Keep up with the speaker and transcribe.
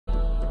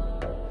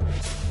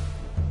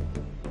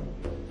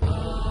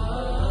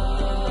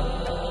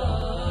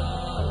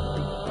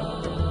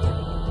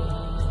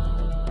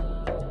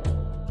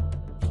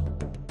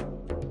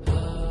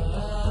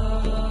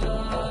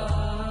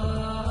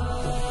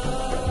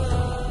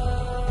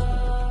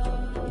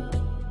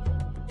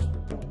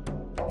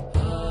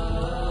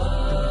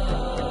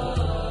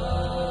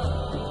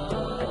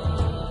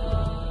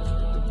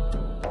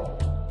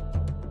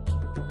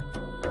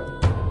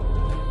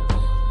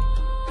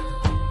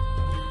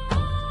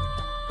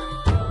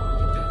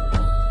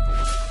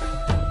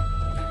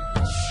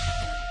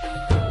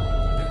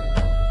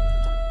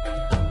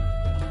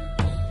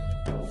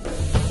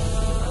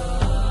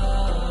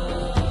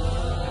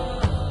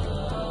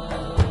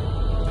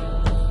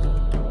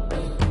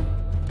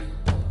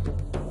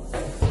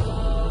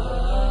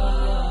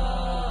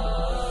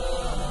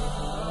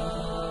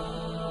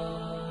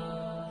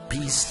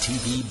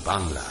TV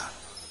Bangla,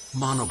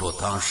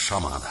 মানবতা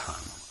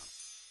সমাধান।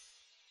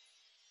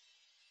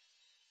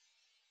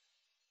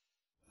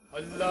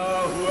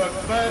 আল্লাহু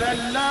আকবার,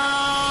 আল্লাহু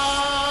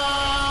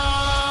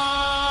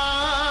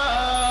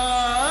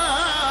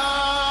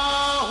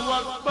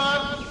আকবার।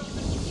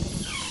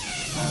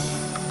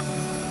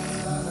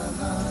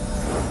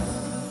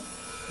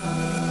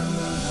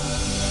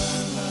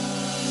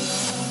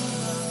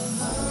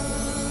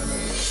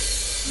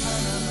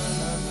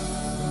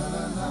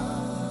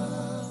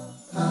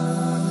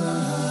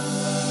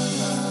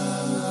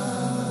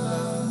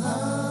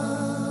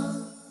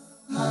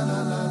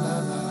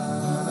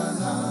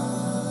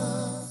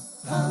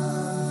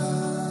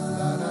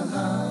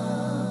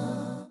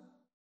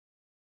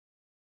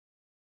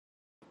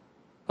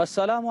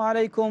 আসসালামু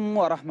আলাইকুম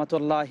ওয়া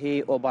রাহমাতুল্লাহি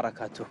ওয়া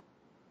বারাকাতুহু।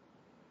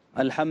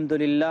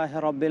 আলহামদুলিল্লাহি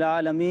রাব্বিল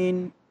আলামিন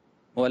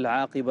ওয়াল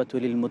আকিবাতু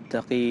লিল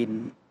মুত্তাকিন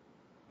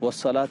ওয়াস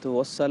সালাতু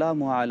ওয়াস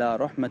সালামু আলা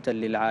রাহমাতাল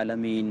লিল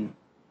আলামিন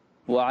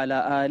ওয়া আলা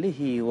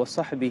আলিহি ওয়া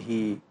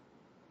সাহবিহি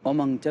ওয়া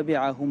মান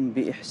তাবিআহুম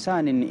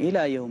বিইহসানিন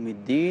ইলা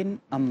ইয়াউমিদ্দিন,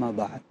 আম্মা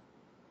বা'দ।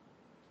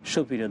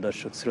 সুপ্রিয়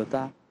দর্শক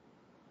শ্রোতা,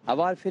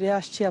 আবার ফিরে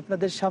আসছি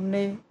আপনাদের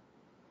সামনে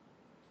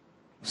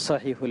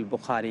সহিহুল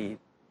বুখারীর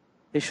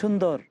এই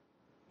সুন্দর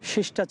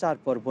শিষ্টাচার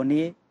পর্ব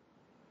নিয়ে।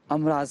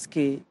 আমরা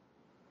আজকে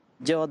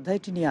যে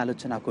অধ্যায়টি নিয়ে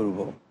আলোচনা করব,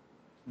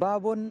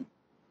 বাবুন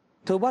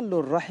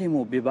তুবাল্লুর রাহিমু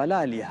বিবালা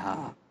আলিহা,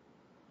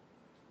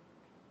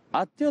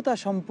 আত্মীয়তা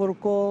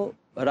সম্পর্ক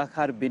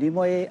রাখার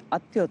বিনিময়ে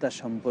আত্মীয়তা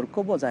সম্পর্ক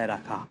বজায়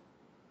রাখা।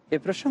 এ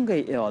প্রসঙ্গে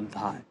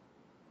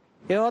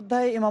এ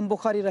অধ্যায়ে ইমাম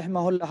বুখারী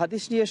রাহিমাহুল্লাহ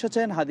হাদিস নিয়ে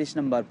এসেছেন। হাদিস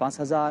নম্বর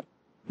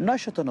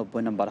 5990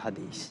 নম্বর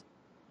হাদিস।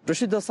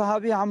 প্রসিদ্ধ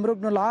সাহাবী আমর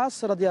ইবনুল আস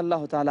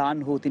রাদিয়াল্লাহু তাআলা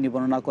আনহু তিনি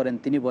বর্ণনা করেন,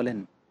 তিনি বলেন,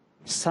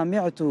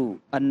 সামিআতু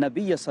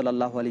আন-নবী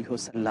সাল্লাল্লাহু আলাইহি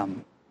ওয়াসাল্লাম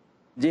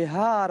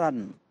জিহারান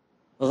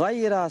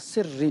গায়রা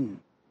সিররিন,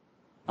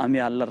 আমি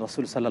আল্লাহর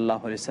রাসূল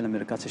সাল্লাল্লাহু আলাইহি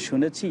ওয়াসাল্লামের কাছে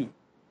শুনেছি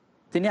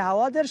তিনি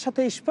আওয়াজের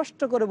সাথে স্পষ্ট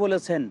করে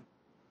বলেছেন,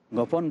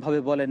 গোপনভাবে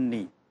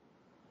বলেননি।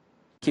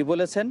 কি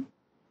বলেছেন?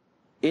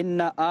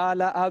 ইন্না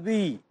আলা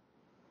আবি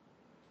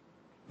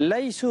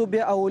লাইসু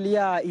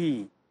বিআউলিয়াই,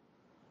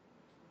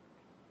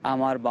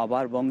 আমার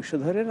বাবার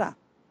বংশধরেরা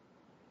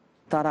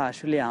তারা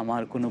আসলে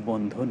আমার কোনো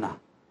বন্ধু না।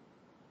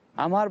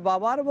 আমার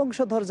বাবার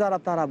বংশধর যারা,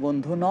 তারা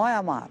বন্ধু নয়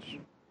আমার।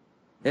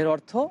 এর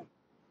অর্থ,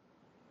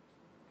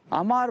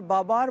 আমার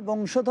বাবার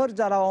বংশধর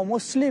যারা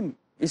অমুসলিম,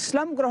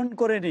 ইসলাম গ্রহণ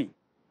করেনি,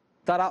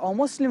 তারা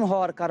অমুসলিম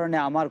হওয়ার কারণে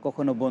আমার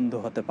কখনো বন্ধু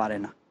হতে পারে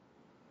না।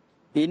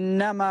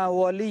 ইন্নামা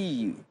ওয়ালি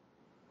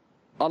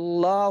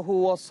আল্লাহু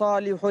ওয়া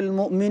সালিহুল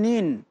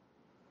মুমিনিন,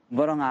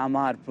 বরং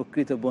আমার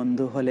প্রকৃত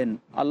বন্ধু হলেন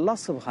আল্লাহ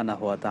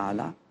সুবহানাহু ওয়া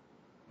তাআলা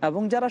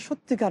এবং যারা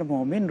সত্যিকার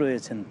মুমিন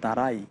রয়েছেন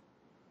তারাই।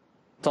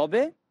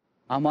 তবে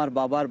আমার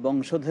বাবার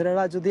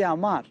বংশধরেরা যদি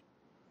আমার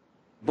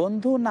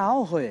বন্ধু নাও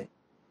হয়ে,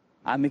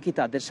 আমি কি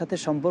তাদের সাথে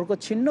সম্পর্ক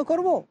ছিন্ন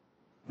করব?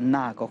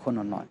 না,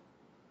 কখনো নয়।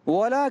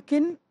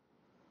 ওয়ালাকিন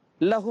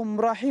লাহুম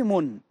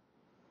রাহিমুন,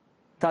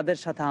 তাদের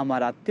সাথে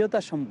আমার আত্মীয়তা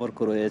সম্পর্ক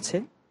রয়েছে।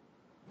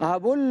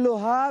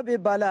 আবুল্লুহা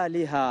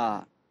বিবালালিহা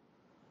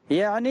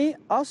ইয়ানি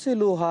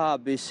আসিলুহা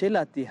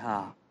বিসিলাতিহা,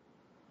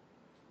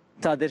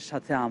 তাদের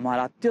সাথে আমার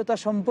আত্মীয়তা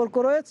সম্পর্ক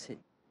রয়েছে।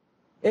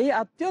 এই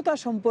আত্মীয়তা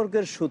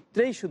সম্পর্কের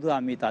সূত্রেই শুধু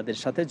আমি তাদের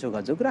সাথে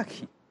যোগাযোগ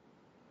রাখি।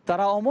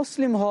 তারা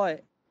অমুসলিম হয়,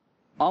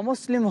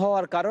 অমুসলিম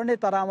হওয়ার কারণে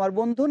তারা আমার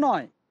বন্ধু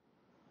নয়,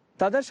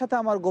 তাদের সাথে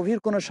আমার গভীর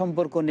কোনো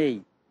সম্পর্ক নেই,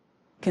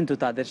 কিন্তু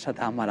তাদের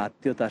সাথে আমার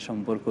আত্মীয়তা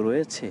সম্পর্ক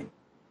রয়েছে,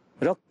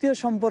 রক্তীয়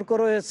সম্পর্ক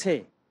রয়েছে।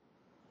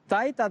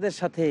 তাই তাদের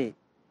সাথে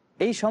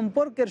এই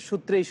সম্পর্কের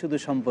সূত্রেই শুধু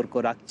সম্পর্ক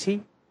রাখছি।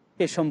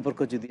 এ সম্পর্ক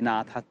যদি না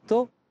থাকতো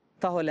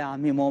তাহলে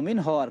আমি মুমিন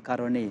হওয়ার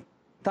কারণে,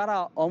 তারা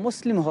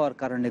অমুসলিম হওয়ার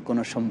কারণে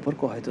কোনো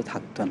সম্পর্ক হয়তো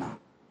থাকতো না।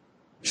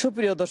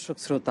 সুপ্রিয় দর্শক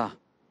শ্রোতা,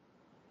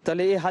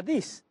 তাহলে এই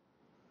হাদিস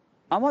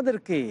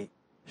আমাদেরকে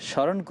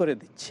স্মরণ করে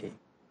দিচ্ছে,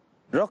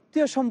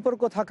 রক্তীয়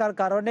সম্পর্ক থাকার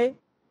কারণে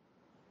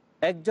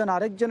একজন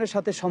আরেকজনের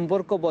সাথে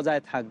সম্পর্ক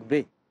বজায় থাকবে,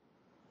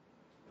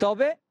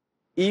 তবে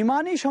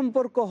ঈমানি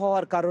সম্পর্ক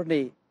হওয়ার কারণে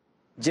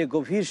যে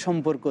গভীর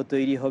সম্পর্ক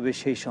তৈরি হবে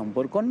সেই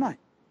সম্পর্ক নয়।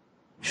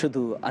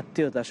 শুধু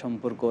আত্মীয়তা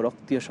সম্পর্ক,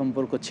 রক্তীয়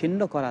সম্পর্ক ছিন্ন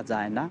করা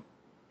যায় না,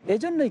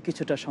 এজন্যই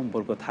কিছুটা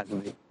সম্পর্ক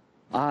থাকবে।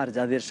 আর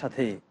যাদের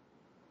সাথে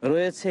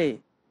রয়েছে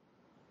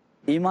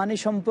ঈমানি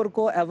সম্পর্ক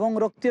এবং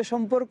রক্তীয়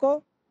সম্পর্ক,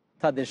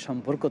 তাদের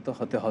সম্পর্ক তো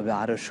হতে হবে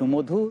আরও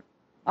সুমধুর,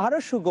 আরও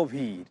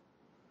সুগভীর।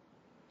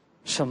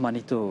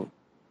 সম্মানিত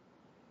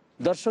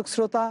দর্শক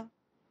শ্রোতা,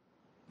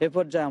 এ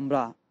পর্যায়ে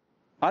আমরা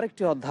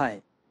আরেকটি অধ্যায়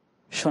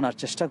শোনার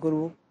চেষ্টা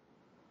করব।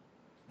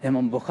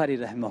 ইমাম বুখারী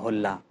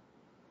রাহিমাহুল্লাহ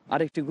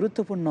আরেকটি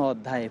গুরুত্বপূর্ণ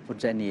অধ্যায় এ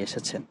পর্যায়ে নিয়ে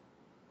এসেছেন।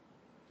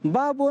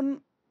 বাবুন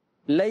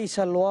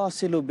লাইসাল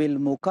ওয়াসিলু বিল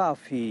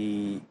মুকাফি,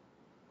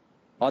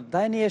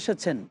 অধ্যায় নিয়ে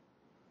এসেছেন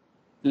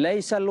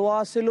লাইসাল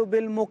ওয়াসিলু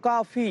বিল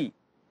মুকাফি,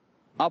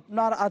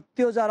 আপনার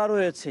আত্মীয় যারা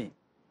রয়েছে,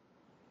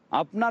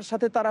 আপনার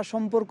সাথে তারা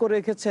সম্পর্ক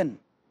রেখেছেন,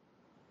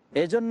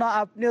 এজন্য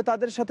আপনিও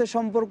তাদের সাথে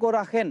সম্পর্ক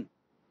রাখেন,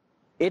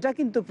 এটা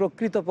কিন্তু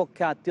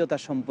প্রকৃতপক্ষে আত্মীয়তা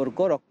সম্পর্ক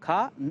রক্ষা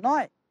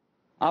নয়।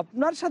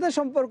 আপনার সাথে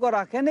সম্পর্ক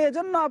রাখেন,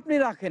 এজন্য আপনি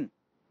রাখেন,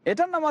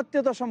 এটার নাম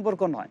আত্মীয়তা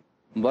সম্পর্ক নয়।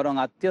 বরং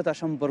আত্মীয়তা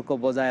সম্পর্ক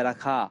বজায়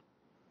রাখা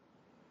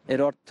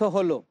এর অর্থ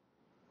হলো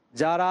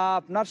যারা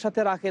আপনার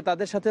সাথে রাখে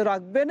তাদের সাথে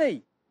রাখবেনই,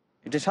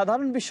 এটা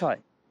সাধারণ বিষয়।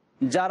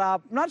 যারা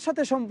আপনার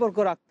সাথে সম্পর্ক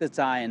রাখতে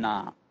চায় না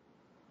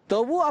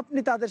তবু আপনি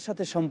তাদের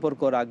সাথে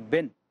সম্পর্ক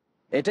রাখবেন,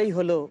 এটাই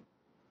হলো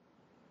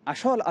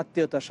আসল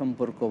আত্মীয়তা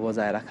সম্পর্ক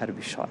বজায় রাখার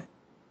বিষয়।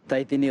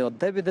 তাই তিনি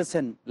অধ্যায়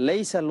বেঁধেছেন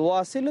লাইসাল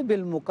ওয়াসিলু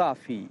বিল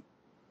মুকাফি।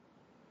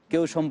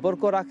 কেউ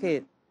সম্পর্ক রাখে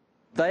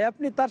তাই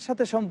আপনি তার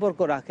সাথে সম্পর্ক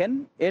রাখেন,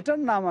 এটার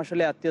নাম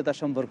আসলে আত্মীয়তা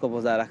সম্পর্ক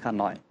বজায় রাখা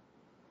নয়।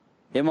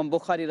 ইমাম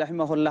বুখারী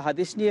রাহিমাহুল্লাহ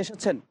হাদিস নিয়ে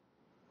এসেছেন,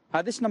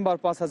 হাদিস নম্বর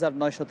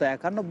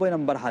 5991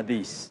 নম্বর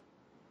হাদিস।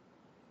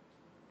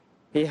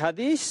 এই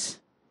হাদিস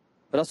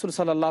রাসূল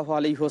সাল্লাল্লাহু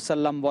আলাইহি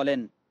ওয়াসাল্লাম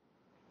বলেন,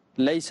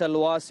 লাইসাল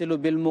ওয়াসিলু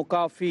বিল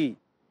মুকাফি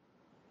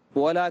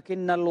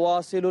ওয়ালাকিন্নাল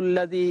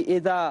ওয়াসিলুল্লাযী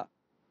ইযা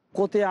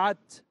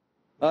কুতিআত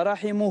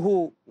রাহিমুহু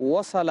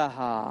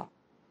ওয়াসালাহা।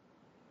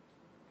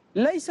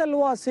 লাইসাল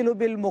ওয়াসিলু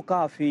বিল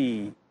মুকাফি,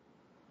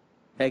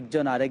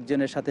 একজন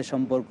আরেকজনের সাথে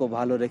সম্পর্ক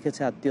ভালো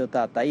রেখেছে,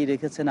 আত্মীয়তা তাই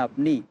রেখেছেন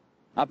আপনি,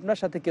 আপনার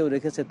সাথে কেউ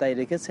রেখেছে তাই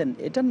রেখেছেন,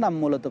 এটার নাম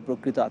মূলত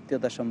প্রকৃত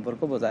আত্মীয়তা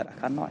সম্পর্ক বজায়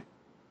রাখা নয়।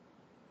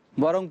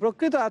 বরং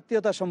প্রকৃত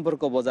আত্মীয়তা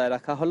সম্পর্ক বজায়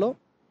রাখা হলো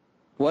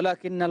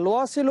ওয়ালাকিন্নাল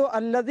ওয়াসিলু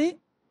আল্লাযী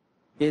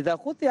ইযা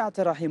কুতিআত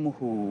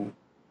রাহিমুহু।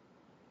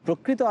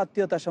 প্রকৃত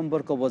আত্মীয়তা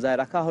সম্পর্ক বজায়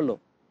রাখা হলো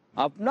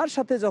আপনার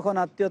সাথে যখন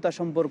আত্মীয়তা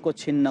সম্পর্ক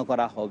ছিন্ন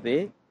করা হবে,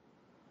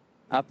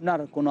 আপনার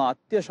কোনো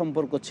আত্মীয়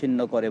সম্পর্ক ছিন্ন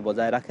করে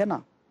বজায় রাখে না,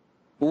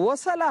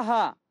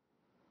 ওয়াসালাহা,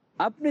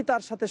 আপনি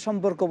তার সাথে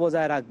সম্পর্ক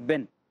বজায়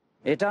রাখবেন,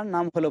 এটার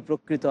নাম হলো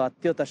প্রকৃত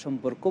আত্মীয়তা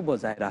সম্পর্ক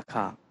বজায়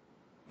রাখা।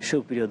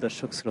 সুপ্রিয়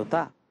দর্শক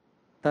শ্রোতা,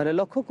 তাহলে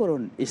লক্ষ্য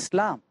করুন,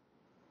 ইসলাম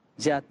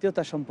যে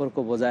আত্মীয়তা সম্পর্ক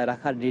বজায়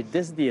রাখার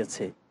নির্দেশ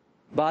দিয়েছে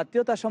বা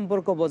আত্মীয়তা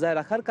সম্পর্ক বজায়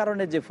রাখার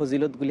কারণে যে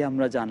ফজিলতগুলি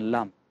আমরা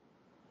জানলাম,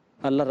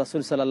 আল্লাহ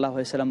রাসূল সাল্লাল্লাহু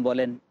আলাইহি ওয়াসাল্লাম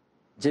বলেন,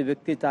 যে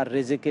ব্যক্তি তার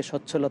রিজিকে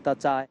সচ্ছলতা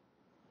চায়,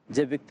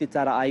 যে ব্যক্তি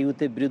তার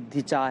আয়ুতে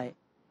বৃদ্ধি চায়,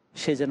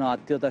 সে যেন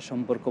আত্মীয়তা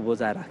সম্পর্ক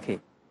বজায় রাখে।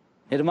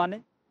 এর মানে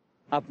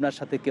আপনার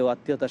সাথে কেউ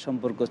আত্মীয়তা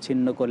সম্পর্ক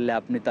ছিন্ন করলে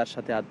আপনি তার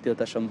সাথে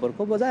আত্মীয়তা সম্পর্ক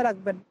বজায়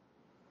রাখবেন।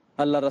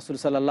 আল্লাহ রাসূল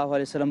সাল্লাল্লাহু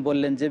আলাইহি ওয়াসাল্লাম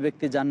বললেন, যে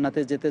ব্যক্তি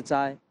জান্নাতে যেতে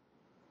চায়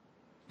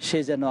সে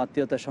যেন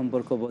আত্মীয়তা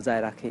সম্পর্ক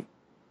বজায় রাখে।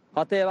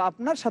 অতএব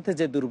আপনার সাথে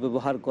যে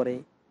দুর্ব্যবহার করে,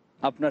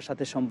 আপনার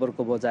সাথে সম্পর্ক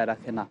বজায়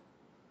রাখে না,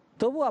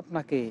 তবু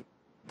আপনাকে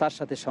তার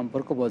সাথে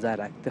সম্পর্ক বজায়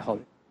রাখতে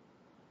হবে।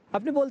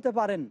 আপনি বলতে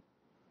পারেন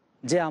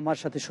যে আমার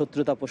সাথে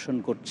শত্রুতা পোষণ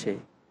করছে,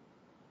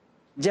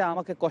 যে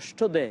আমাকে কষ্ট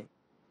দেয়,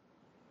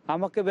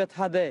 আমাকে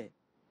ব্যথা দেয়,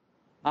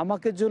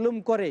 আমাকে জুলুম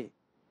করে,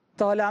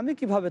 তাহলে আমি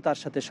কিভাবে তার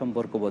সাথে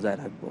সম্পর্ক বজায়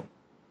রাখব?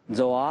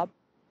 জবাব,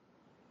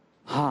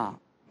 হ্যাঁ,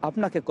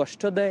 আপনাকে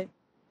কষ্ট দেয়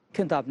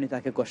কিন্তু আপনি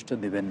তাকে কষ্ট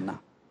দিবেন না,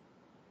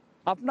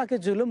 আপনাকে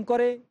জুলুম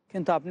করে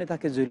কিন্তু আপনি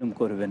তাকে জুলুম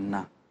করবেন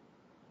না।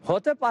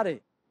 হতে পারে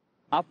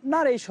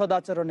আপনার এই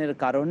সদাচরণের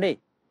কারণে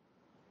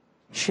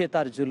সে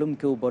তার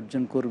জুলুমকেও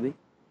বর্জন করবে,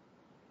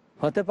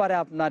 হতে পারে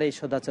আপনার এই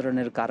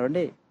সদাচরণের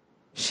কারণে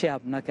সে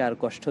আপনাকে আর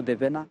কষ্ট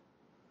দেবে না।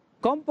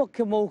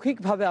 কমপক্ষে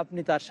মৌখিকভাবে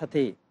আপনি তার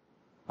সাথে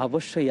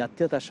অবশ্যই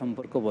আত্মীয়তার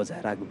সম্পর্ক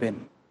বজায় রাখবেন।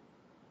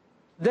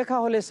 দেখা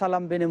হলে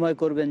সালাম বিনিময়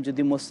করবেন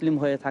যদি মুসলিম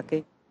হয়ে থাকে,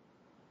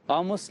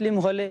 অমুসলিম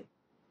হলে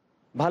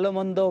ভালো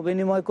মন্দ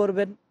বিনিময়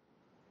করবেন।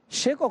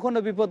 সে কখনো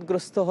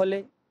বিপদগ্রস্ত হলে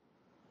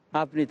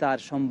আপনি তার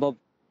সম্ভব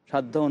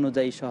সাধ্য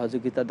অনুযায়ী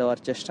সহযোগিতা দেওয়ার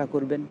চেষ্টা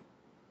করবেন,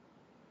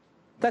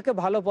 তাকে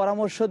ভালো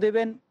পরামর্শ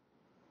দেবেন,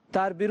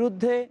 তার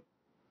বিরুদ্ধে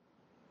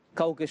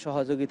কাউকে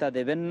সহযোগিতা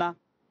দেবেন না।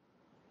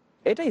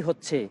 এটাই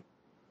হচ্ছে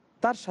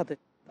তার সাথে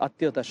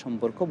আত্মীয়তার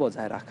সম্পর্ক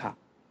বজায় রাখা।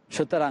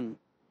 সুতরাং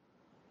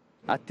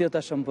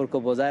আত্মীয়তার সম্পর্ক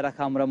বজায়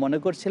রাখা আমরা মনে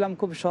করছিলাম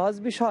খুব সহজ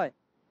বিষয়,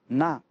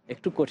 না,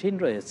 একটু কঠিন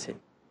রয়েছে।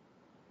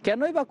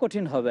 কেনই বা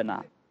কঠিন হবে না?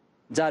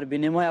 যার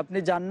বিনিময়ে আপনি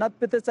জান্নাত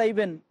পেতে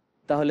চাইবেন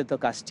তাহলে তো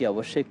কাজটি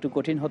অবশ্যই একটু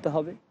কঠিন হতে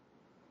হবে।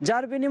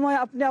 যার বিনিময়ে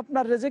আপনি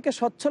আপনার রিজিকে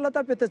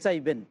সচ্ছলতা পেতে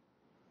চাইবেন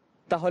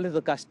তাহলে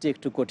তো কাজটি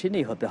একটু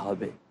কঠিনই হতে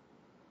হবে।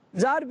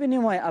 যার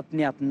বিনিময়ে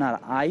আপনি আপনার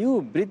আয়ু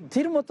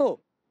বৃদ্ধির মতো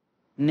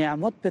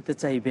নিয়ামত পেতে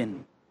চাইবেন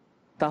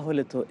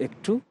তাহলে তো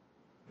একটু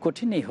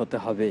কঠিনই হতে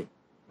হবে।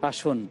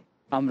 আসুন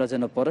আমরা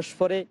যেন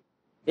পরস্পরে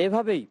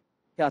এভাবেই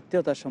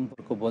আত্মীয়তা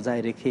সম্পর্ক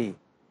বজায় রেখে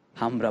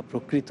আমরা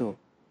প্রকৃত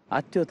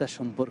আত্মীয়তা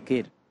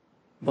সম্পর্কের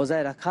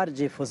বজায় রাখার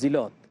যে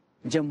ফজিলত,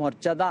 যে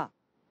মর্যাদা,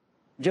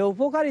 যে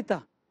উপকারিতা,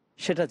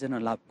 সেটা যেন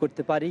লাভ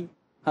করতে পারি।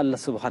 আল্লাহ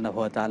সুবহানাহু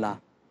ওয়া তাআলা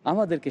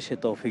আমাদেরকে সে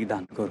তৌফিক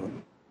দান করুন।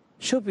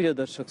 সুপ্রিয়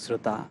দর্শক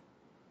শ্রোতা,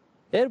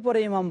 এরপরে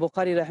ইমাম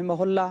বুখারী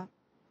রাহিমাহুল্লাহ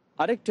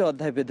আরেকটি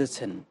অধ্যায়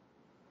বেঁধেছেন,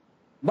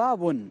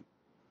 বাবুন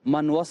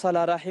মান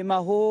ওয়াসালা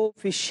রাহিমাহু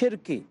ফি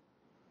শিরকি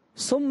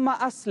সুম্মা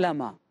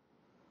আসলামা।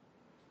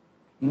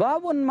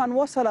 বাবুন মান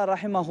ওয়াসালা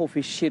রাহিমাহু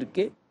ফি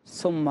শিরকি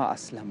সুম্মা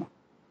আসলামা।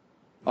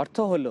 অর্থ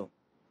হলো,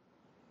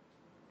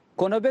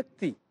 কোন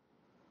ব্যক্তি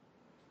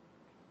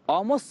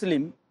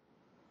অমুসলিম,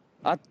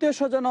 আত্মীয়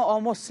স্বজন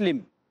অমুসলিম,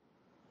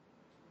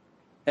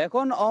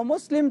 এখন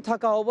অমুসলিম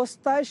থাকা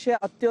অবস্থায় সে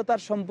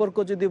আত্মীয়তার সম্পর্ক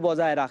যদি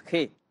বজায়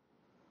রাখে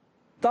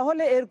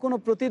তাহলে এর কোনো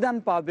প্রতিদান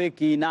পাবে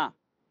কি না?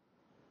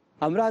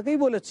 আমরা আগেই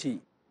বলেছি,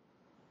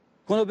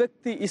 কোনো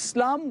ব্যক্তি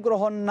ইসলাম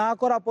গ্রহণ না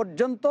করা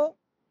পর্যন্ত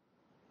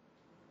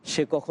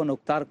সে কখনো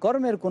তার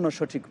কর্মের কোনো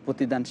সঠিক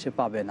প্রতিদান সে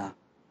পাবে না।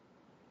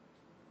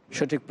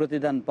 সঠিক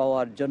প্রতিদান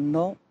পাওয়ার জন্য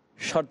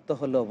শর্ত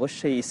হলো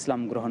অবশ্যই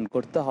ইসলাম গ্রহণ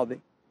করতে হবে।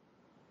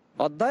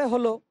 অধ্যায়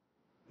হলো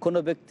কোনো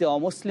ব্যক্তি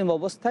অমুসলিম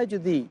অবস্থায়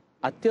যদি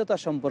আত্মীয়তা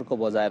সম্পর্ক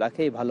বজায়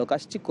রাখে এই ভালো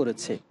কাজটি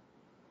করেছে,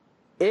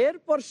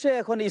 এরপর সে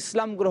এখন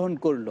ইসলাম গ্রহণ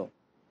করলো,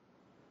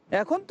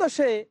 এখন তো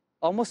সে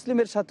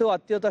অমুসলিমের সাথেও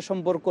আত্মীয়তা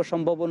সম্পর্ক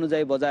সম্ভব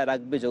অনুযায়ী বজায়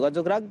রাখবে,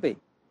 যোগাযোগ রাখবে।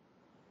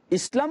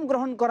 ইসলাম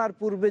গ্রহণ করার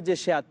পূর্বে যে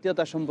সে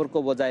আত্মীয়তা সম্পর্ক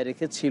বজায়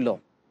রেখেছিল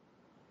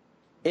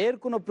এর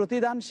কোনো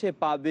প্রতিদান সে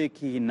পাবে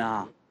কি না,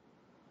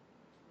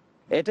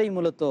 এটাই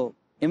মূলত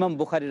ইমাম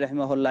বুখারী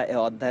রাহিমাহুল্লাহ এ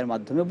অধ্যায়ের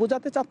মাধ্যমে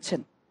বোঝাতে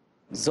চাচ্ছেন।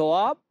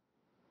 জবাব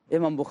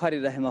ইমাম বুখারী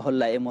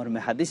রাহিমাহুল্লাহ এ মর্মে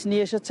হাদিস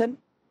নিয়ে এসেছেন,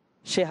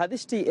 সে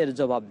হাদিসটি এর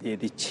জবাব দিয়ে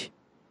দিচ্ছি।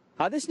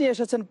 হাদিস নিয়ে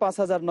এসেছেন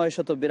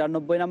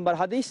 5992 নম্বর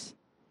হাদিস।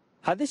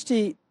 হাদিসটি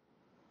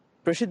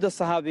প্রসিদ্ধ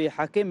সাহাবী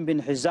হাকিম বিন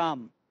হিজাম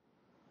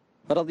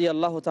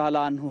রাদিয়াল্লাহু তাআলা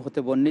আনহু হতে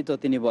বর্ণিত।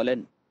 তিনি বলেন,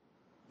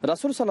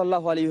 রাসূল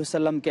সাল্লাল্লাহু আলাইহি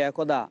ওয়াসাল্লামকে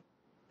একদা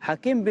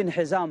হাকিম বিন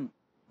হিজাম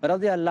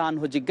রাদিয়াল্লাহু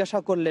আনহু জিজ্ঞাসা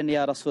করলেন,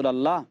 ইয়া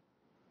রাসূলুল্লাহ,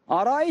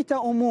 আরাইতা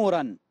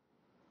উমুরান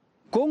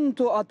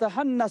কুনতু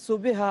আতাহান্নাসু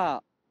বিহা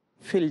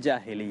ফিল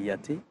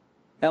জাহিলিয়াতি,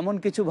 এমন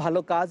কিছু ভালো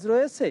কাজ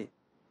রয়েছে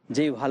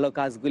যেই ভালো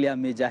কাজগুলি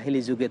আমি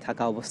জাহিলি যুগে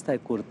থাকা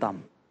অবস্থায় করতাম,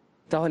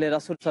 তাহলে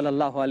রাসূল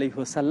সাল্লাল্লাহু আলাইহি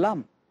ওয়াসাল্লাম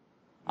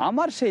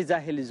আমার সেই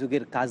জাহিলি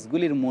যুগের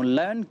কাজগুলির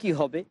মূল্যায়ন কি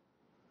হবে?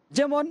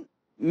 যেমন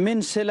মিন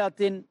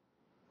সিলাতিন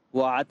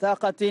ওয়া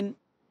আতাকাতিন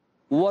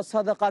ওয়া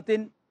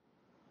সাদাকাতিন,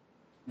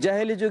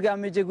 জাহিলি যুগে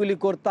আমি যেগুলি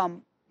করতাম,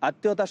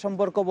 আত্মীয়তা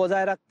সম্পর্ক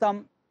বজায় রাখতাম,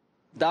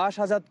 দাস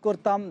আজাদ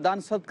করতাম, দান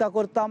সদকা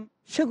করতাম,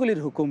 সেগুলির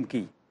হুকুম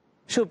কি?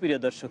 সুপ্রিয়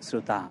দর্শক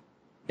শ্রোতা,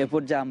 এ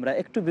পর্যায়ে আমরা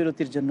একটু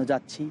বিরতির জন্য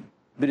যাচ্ছি।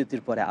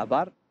 বিরতির পরে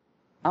আবার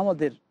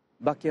আমাদের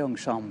বাকি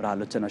অংশ আমরা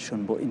আলোচনা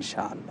শুনবো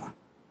ইনশাআল্লাহ।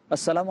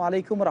 আসসালামু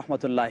আলাইকুম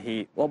রহমতুল্লাহি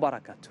ওয়া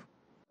বারাকাতুহু।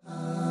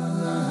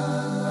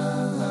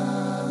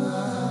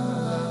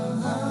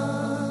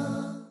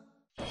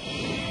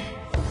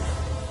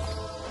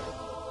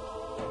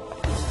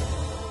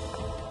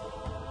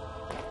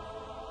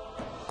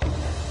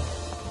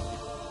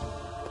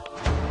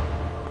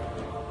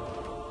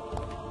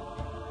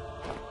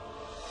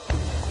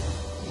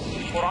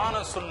 কোরআন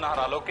ও সুন্নাহর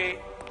আলোকে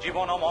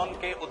জীবন ও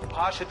মনকে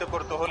উদ্ভাসিত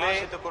করতে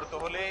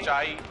হলে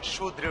চাই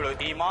সুদৃঢ়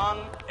ঈমান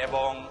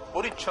এবং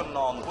পরিচ্ছন্ন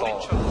অন্তর।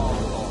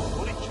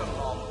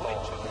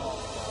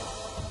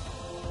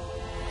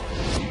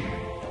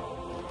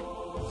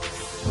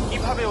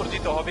 কিভাবে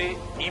অর্জিত হবে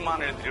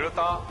ঈমানের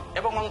দৃঢ়তা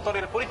এবং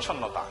অন্তরের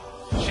পরিচ্ছন্নতা,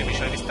 সে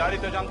বিষয়ে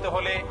বিস্তারিত জানতে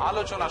হলে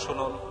আলোচনা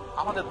শুনুন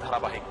আমাদের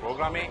ধারাবাহিক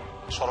প্রোগ্রামে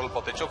সরল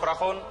পথে চোখ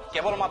রাখুন,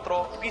 কেবলমাত্র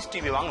পিস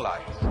টিভি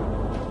বাংলায়।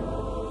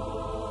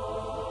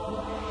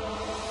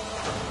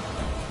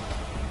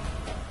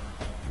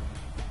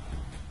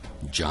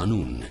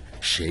 জানুন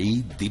সেই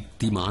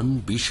দীপ্তিমান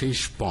বিশেষ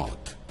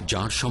পথ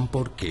যার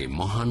সম্পর্কে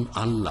মহান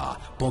আল্লাহ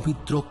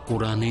পবিত্র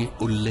কোরআনে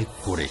উল্লেখ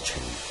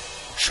করেছেন।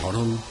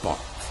 সরল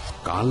পথ,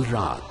 কাল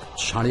রাত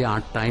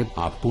 8:30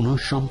 বা পুনঃ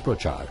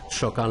সম্প্রচার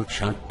সকাল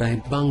 7টায়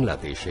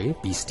বাংলাদেশে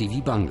পিস টিভি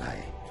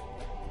বাংলায়।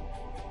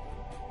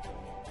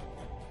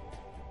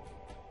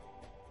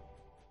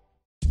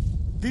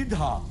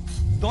 দ্বিধা,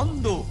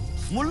 দ্বন্দ্ব,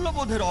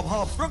 মূল্যবোধের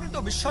অভাব, প্রকৃত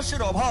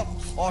বিশ্বাসের অভাব,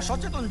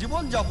 অসচেতন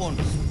জীবনযাপন,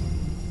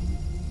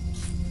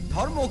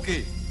 ধর্মকে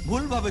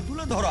ভুলভাবে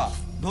তুলে ধরা,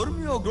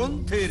 ধর্মীয়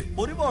গ্রন্থের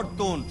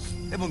পরিবর্তন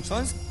এবং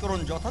সংস্করণ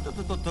যথাযথ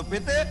তথ্য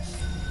পেতে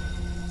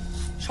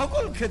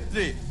সকল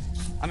ক্ষেত্রে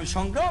আমি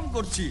সংগ্রাম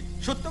করছি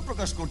সত্য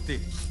প্রকাশ করতে,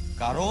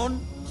 কারণ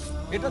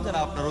এটা যারা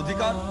আপনার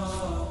অধিকার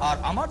আর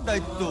আমার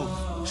দায়িত্ব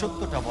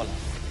সত্যটা বলা।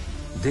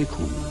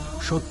 দেখুন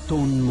সত্য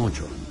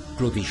উন্মোচন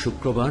প্রতি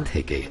শুক্রবার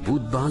থেকে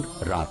বুধবার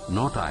রাত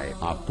 9টায়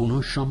আর পুনঃ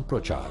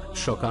সম্প্রচার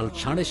সকাল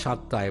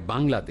 7:30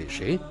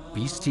 বাংলাদেশে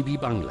পিস টিভি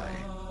বাংলায়।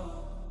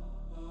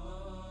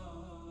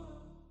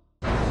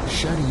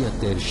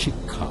 শরিয়তের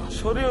শিক্ষা,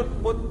 শরীয়ত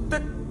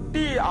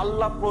প্রত্যেকটি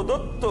আল্লাহ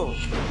প্রদত্ত,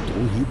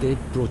 তাওহীদের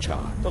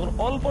প্রচার। তখন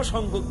অল্প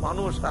সংখ্যক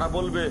মানুষ তারা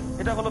বলবে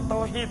এটা হলো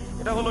তাওহীদ,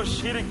 এটা হলো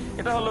শিরক,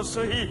 এটা হলো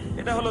সহিহ,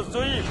 এটা হলো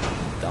জয়ীফ।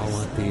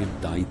 দাওয়াতের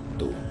দায়িত্ব,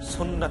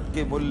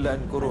 সুন্নাতকে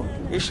মূল্যায়ন করুন,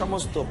 এই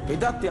সমস্ত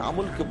বেদাতে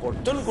আমলকে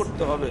বর্জন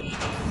করতে হবে।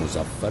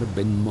 মুজাফফর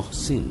বিন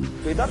মুহসিন,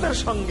 বেদাতের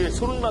সঙ্গে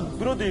সুন্নাত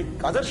বিরোধী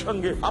কাজের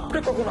সঙ্গে আপনি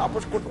কখনো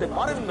আপোষ করতে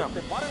পারেন না।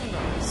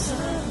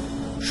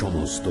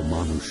 সমস্ত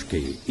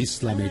মানুষকে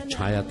ইসলামের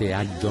ছায়াতে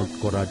একজোট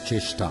করার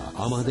চেষ্টা,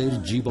 আমাদের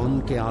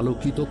জীবনকে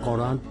আলোকিত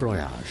করার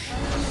প্রয়াস,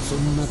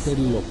 সুন্নাতের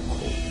লক্ষ্য।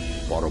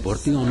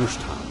 পরবর্তী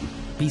অনুষ্ঠান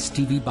পিস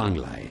টিভি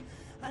বাংলায়।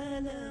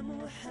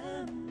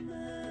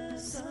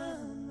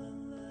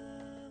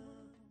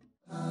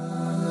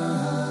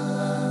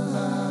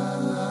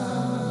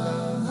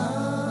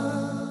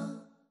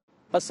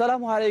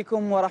 আসসালামু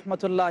আলাইকুম ওয়া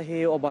রাহমাতুল্লাহি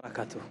ওয়া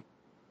বারাকাতুহু।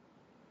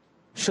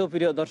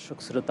 সুপ্রিয় দর্শক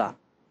শ্রোতা,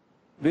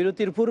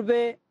 বিরতির পূর্বে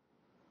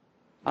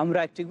আমরা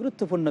একটি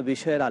গুরুত্বপূর্ণ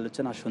বিষয়ের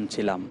আলোচনা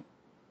শুনছিলাম।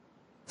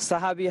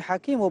 সাহাবী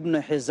হাকিম ইবনে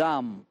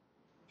হিজাম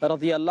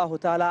রাদিয়াল্লাহু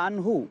তাআলা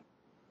আনহু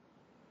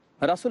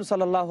রাসূল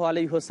সাল্লাল্লাহু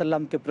আলাইহি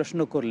ওয়াসাল্লামকে প্রশ্ন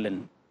করলেন,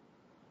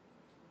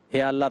 হে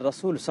আল্লাহর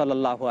রাসূল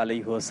সাল্লাল্লাহু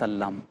আলাইহি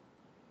ওয়াসাল্লাম,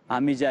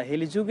 আমি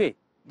জাহেলি যুগে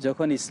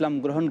যখন ইসলাম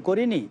গ্রহণ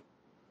করিনি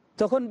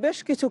তখন বেশ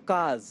কিছু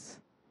কাজ,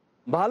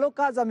 ভালো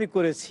কাজ আমি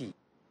করেছি,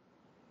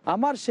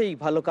 আমার সেই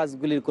ভালো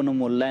কাজগুলির কোনো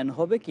মূল্যায়ন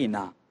হবে কি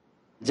না?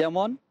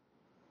 যেমন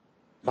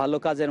ভালো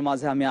কাজের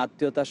মাঝে আমি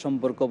আত্মীয়তার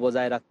সম্পর্ক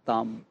বজায়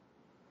রাখতাম,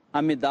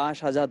 আমি দাস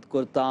আজাদ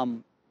করতাম,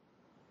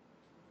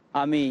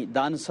 আমি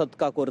দান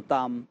সদকা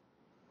করতাম,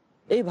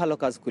 এই ভালো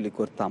কাজগুলি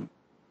করতাম।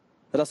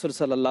 রাসূল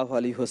সাল্লাল্লাহু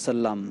আলাইহি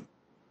ওয়াসাল্লাম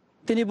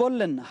তিনি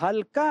বললেন, হাল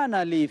কান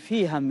আলী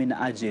ফিহা মিন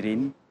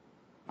আজরিন,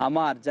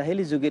 আমার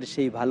জাহেলি যুগের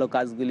সেই ভালো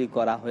কাজগুলি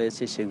করা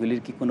হয়েছে,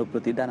 সেগুলির কি কোনো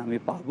প্রতিদান আমি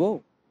পাবো?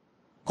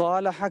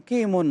 ক্বালা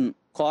হাকিমুন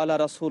ক্বালা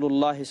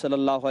রাসূলুল্লাহ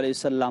সাল্লাল্লাহু আলাইহি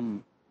ওয়াসাল্লাম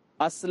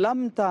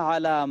আসলামতা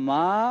আলা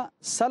মা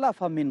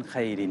সালাফা মিন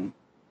খাইরিন।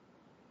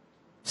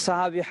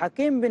 সাহাবী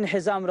হাকিম বিন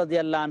হিজাম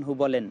রাদিয়াল্লাহু আনহু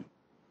বলেন,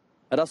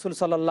 রাসূল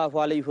সাল্লাল্লাহু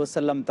আলাইহি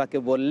ওয়াসাল্লাম তাকে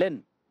বললেন,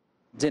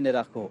 জেনে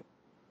রাখো,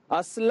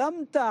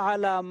 আসলামতা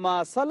আলা মা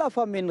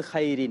সালাফা মিন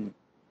খাইরিন,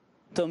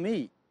 তুমি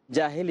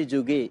জাহেলি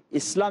যুগে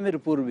ইসলামের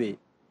পূর্বে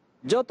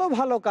যত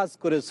ভালো কাজ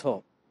করেছ,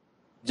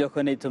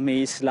 যখনই তুমি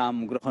ইসলাম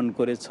গ্রহণ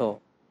করেছ,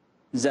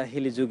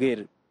 জাহেলি যুগের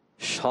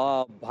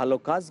সব ভালো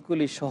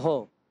কাজগুলি সহ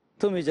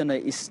তুমি যেন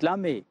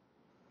ইসলামে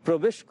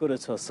প্রবেশ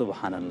করেছ।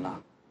 সুবহানাল্লাহ।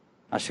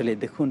 আসলে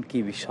দেখুন কি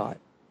বিষয়।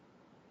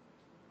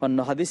 অন্য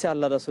হাদিসে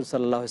আল্লাহ রাসূল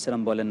সাল্লাল্লাহু আলাইহি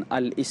ওয়াসাল্লাম বলেন,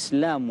 আল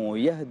ইসলামু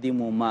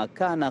ইয়াহদিমু মা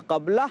কানা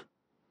ক্বাবলাহ,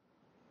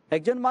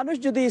 একজন মানুষ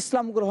যদি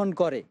ইসলাম গ্রহণ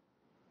করে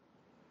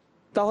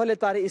তাহলে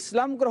তার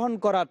ইসলাম গ্রহণ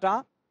করাটা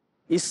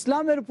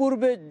ইসলামের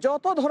পূর্বে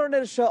যত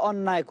ধরনের সে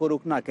অন্যায়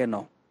করুক না কেন,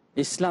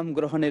 ইসলাম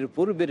গ্রহণের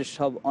পূর্বের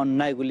সব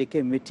অন্যায়গুলিকে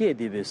মিটিয়ে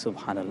দিবে।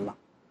 সুবহানাল্লাহ।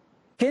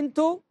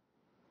 কিন্তু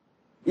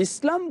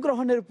ইসলাম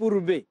গ্রহণের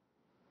পূর্বে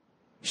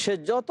সে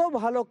যত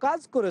ভালো কাজ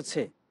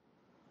করেছে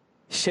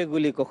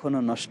সেগুলি কখনো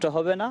নষ্ট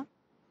হবে না।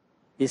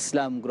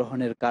 ইসলাম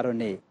গ্রহণের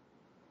কারণে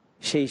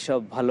সেই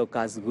সব ভালো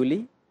কাজগুলি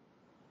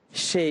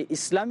সে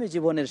ইসলামী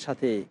জীবনের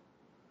সাথে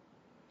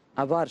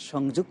আবার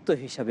সংযুক্ত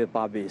হিসাবে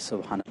পাবে।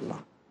 সুবহানাল্লাহ।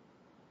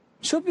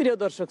 সুপ্রিয়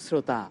দর্শক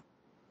শ্রোতা,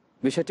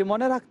 বিষয়টি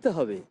মনে রাখতে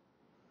হবে,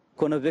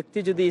 কোনো ব্যক্তি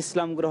যদি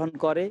ইসলাম গ্রহণ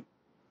করে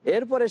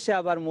এরপরে সে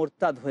আবার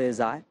মুরতাদ হয়ে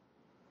যায়,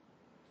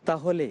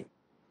 তাহলে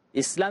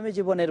ইসলামী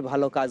জীবনের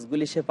ভালো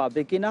কাজগুলি সে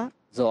পাবে কিনা?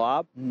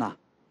 জবাব না।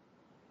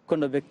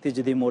 কোনো ব্যক্তি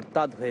যদি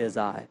মুরতাদ হয়ে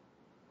যায়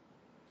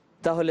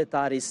তাহলে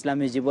তার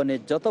ইসলামী জীবনে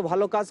যত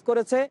ভালো কাজ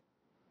করেছে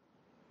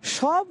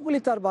সবগুলি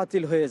তার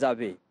বাতিল হয়ে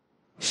যাবে,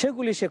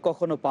 সেগুলি সে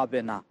কখনো পাবে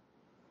না।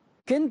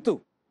 কিন্তু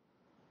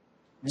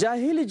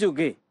জাহিলি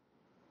যুগে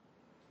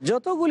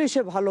যতগুলি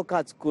সে ভালো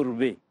কাজ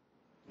করবে,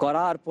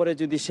 করার পরে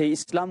যদি সে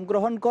ইসলাম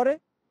গ্রহণ করে,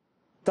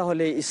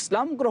 তাহলে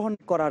ইসলাম গ্রহণ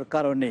করার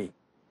কারণে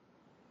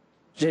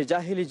যে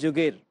জাহিলি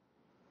যুগের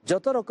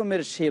যত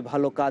রকমের সে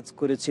ভালো কাজ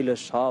করেছিল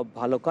সব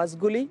ভালো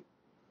কাজগুলি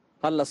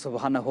আল্লাহ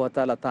সুবহানাহু ওয়া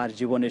তাআলা তার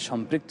জীবনে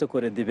সম্পৃক্ত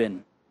করে দিবেন।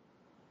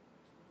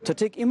 তো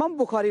ঠিক ইমাম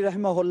বুখারী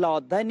রাহিমাহুল্লাহ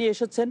অধ্যায় নিয়ে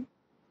এসেছেন,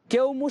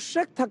 কেউ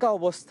মুশরিক থাকা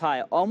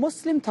অবস্থায়,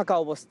 অমুসলিম থাকা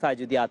অবস্থায়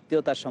যদি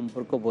আত্মীয়তার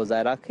সম্পর্ক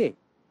বজায় রাখে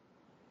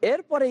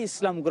এরপরে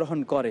ইসলাম গ্রহণ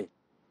করে,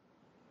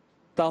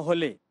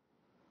 তাহলে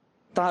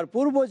তার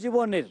পূর্ব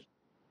জীবনের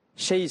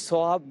সেই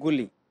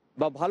সওয়াবগুলি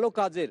বা ভালো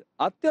কাজের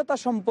আত্মীয়তা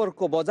সম্পর্ক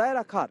বজায়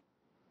রাখার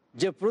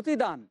যে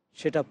প্রতিদান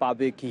সেটা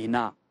পাবে কি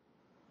না।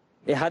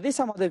 এ হাদিস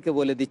আমাদেরকে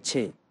বলে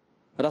দিচ্ছে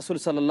রাসূল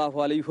সাল্লাল্লাহু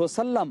আলাইহি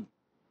ওয়াসাল্লাম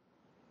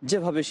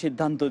যেভাবে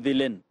সিদ্ধান্ত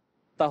দিলেন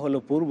তা হলো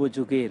পূর্ব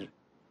যুগের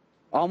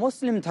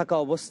অমুসলিম থাকা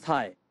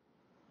অবস্থায়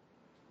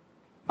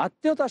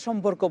আত্মীয়তা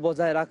সম্পর্ক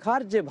বজায়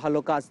রাখার যে ভালো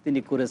কাজ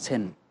তিনি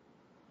করেছেন,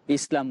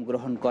 ইসলাম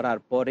গ্রহণ করার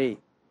পরে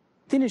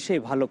তিনি সেই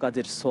ভালো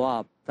কাজের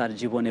সওয়াব তার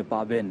জীবনে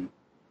পাবেন।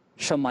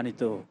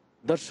 সম্মানিত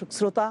দর্শক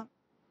শ্রোতা,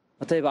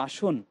 অতএব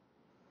আসুন,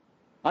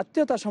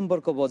 আত্মীয়তা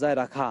সম্পর্ক বজায়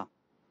রাখা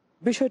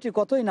বিষয়টি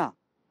কতই না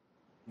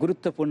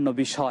গুরুত্বপূর্ণ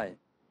বিষয়।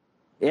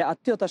 এ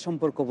আত্মীয়তা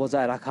সম্পর্ক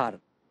বজায় রাখার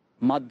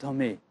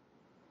মাধ্যমে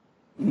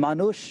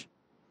মানুষ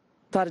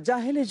তার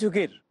জাহেলি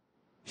যুগের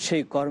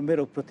সেই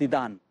কর্মেরও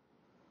প্রতিদান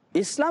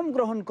ইসলাম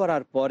গ্রহণ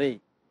করার পরে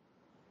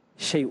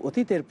সেই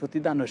অতীতের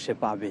প্রতিদানও সে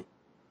পাবে।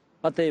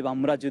 অতএব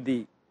আমরা যদি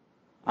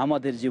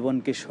আমাদের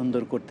জীবনকে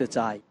সুন্দর করতে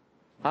চাই,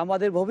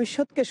 আমাদের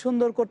ভবিষ্যৎকে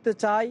সুন্দর করতে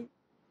চাই,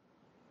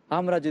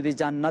 আমরা যদি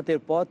জান্নাতের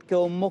পথকে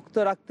উন্মুক্ত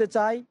রাখতে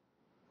চাই,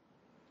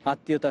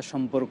 আত্মীয়তা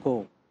সম্পর্ক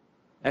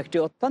একটি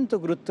অত্যন্ত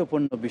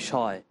গুরুত্বপূর্ণ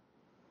বিষয়।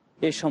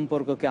 এই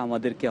সম্পর্ককে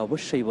আমাদেরকে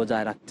অবশ্যই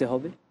বজায় রাখতে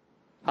হবে।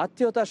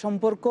 আত্মীয়তা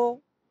সম্পর্ক,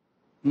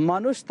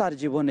 মানুষ তার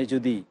জীবনে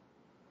যদি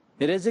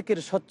রেজেকের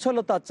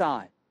সচ্ছলতা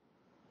চায়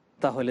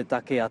তাহলে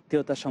তাকে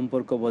আত্মীয়তা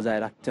সম্পর্ক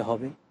বজায় রাখতে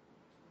হবে।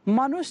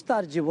 মানুষ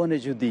তার জীবনে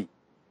যদি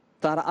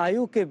তার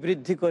আয়ুকে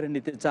বৃদ্ধি করে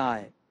নিতে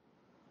চায়,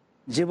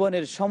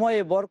 জীবনের সময়ে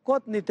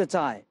বরকত নিতে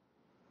চায়,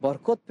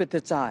 বরকত পেতে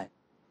চায়,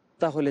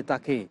 তাহলে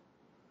তাকে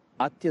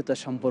আত্মীয়তা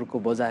সম্পর্ক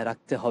বজায়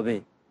রাখতে হবে।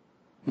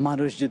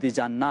 মানুষ যদি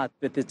জান্নাত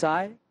পেতে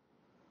চায়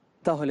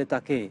তাহলে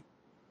তাকে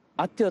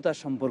আত্মীয়তা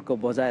সম্পর্ক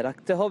বজায়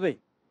রাখতে হবে।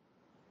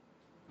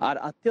 আর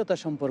আত্মীয়তা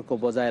সম্পর্ক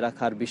বজায়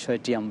রাখার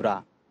বিষয়টি আমরা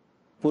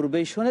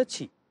পূর্বেই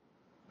শুনেছি।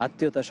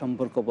 আত্মীয়তা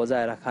সম্পর্ক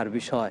বজায় রাখার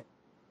বিষয়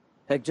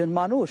একজন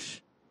মানুষ,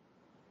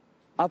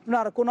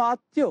 আপনার কোনো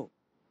আত্মীয়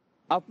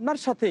আপনার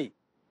সাথে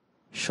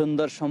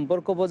সুন্দর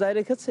সম্পর্ক বজায়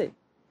রেখেছে,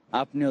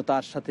 আপনিও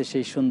তার সাথে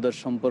সেই সুন্দর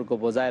সম্পর্ক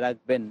বজায়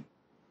রাখবেন।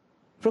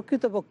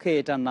 প্রকৃতপক্ষে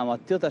এটার নাম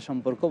আত্মীয়তা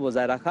সম্পর্ক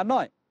বজায় রাখা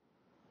নয়।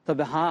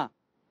 তবে হ্যাঁ,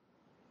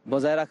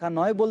 বজায় রাখা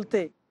নয় বলতে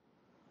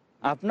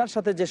আপনার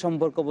সাথে যে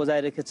সম্পর্ক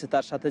বজায় রেখেছে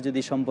তার সাথে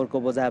যদি সম্পর্ক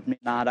বজায় আপনি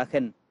না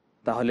রাখেন,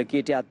 তাহলে কি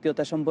এটি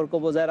আত্মীয়তা সম্পর্ক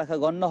বজায় রাখা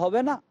গণ্য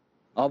হবে না?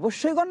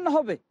 অবশ্যই গণ্য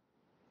হবে।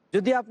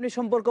 যদি আপনি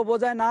সম্পর্ক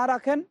বজায় না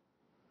রাখেন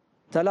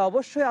তাহলে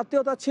অবশ্যই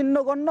আত্মীয়তা ছিন্ন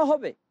গণ্য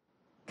হবে।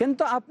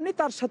 কিন্তু আপনি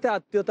তার সাথে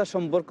আত্মীয়তা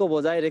সম্পর্ক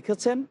বজায়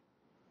রেখেছেন,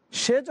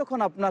 সে যখন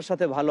আপনার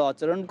সাথে ভালো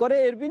আচরণ করে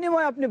এর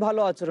বিনিময়ে আপনি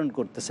ভালো আচরণ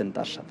করতেছেন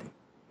তার সাথে,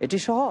 এটি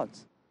সহজ।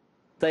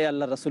 তাই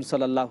আল্লাহ রাসূল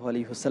সাল্লাল্লাহু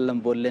আলাইহি ওয়াসাল্লাম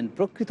বললেন,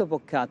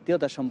 প্রকৃতপক্ষে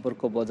আত্মীয়তা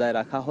সম্পর্ক বজায়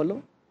রাখা হলো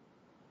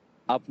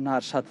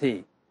আপনার সাথে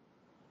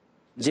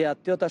যে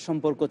আত্মীয়তা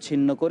সম্পর্ক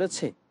ছিন্ন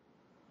করেছে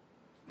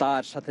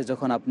তার সাথে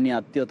যখন আপনি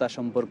আত্মীয়তা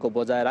সম্পর্ক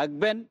বজায়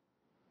রাখবেন,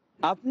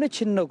 আপনি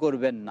ছিন্ন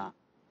করবেন না।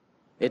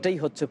 এটাই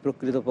হচ্ছে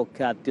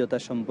প্রকৃতপক্ষে আত্মীয়তা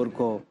সম্পর্ক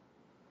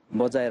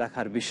বজায়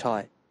রাখার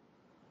বিষয়।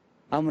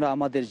 আমরা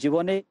আমাদের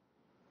জীবনে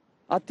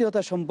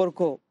আত্মীয়তা সম্পর্ক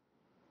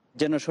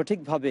যেন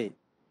সঠিকভাবে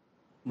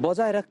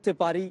বজায় রাখতে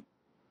পারি,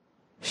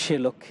 সে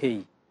লক্ষ্যেই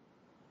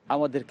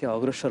আমাদেরকে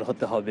অগ্রসর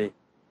হতে হবে,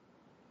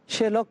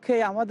 সে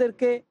লক্ষ্যেই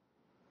আমাদেরকে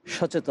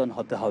সচেতন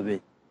হতে হবে।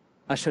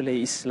 আসলে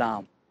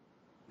ইসলাম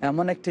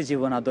এমন একটি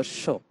জীবন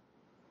আদর্শ,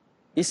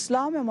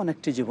 ইসলাম এমন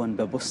একটি জীবন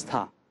ব্যবস্থা,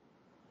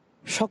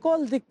 সকল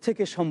দিক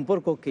থেকে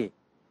সম্পর্ককে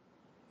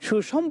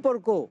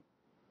সুসম্পর্ক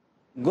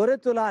গড়ে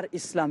তোলার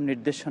ইসলাম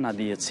নির্দেশনা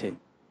দিয়েছে।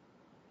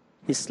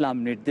 ইসলাম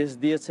নির্দেশ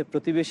দিয়েছে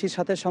প্রতিবেশীর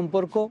সাথে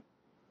সম্পর্ক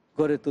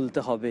গড়ে তুলতে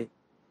হবে,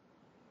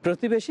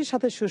 প্রতিবেশীর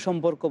সাথে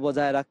সুসম্পর্ক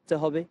বজায় রাখতে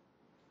হবে।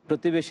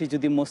 প্রতিবেশী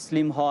যদি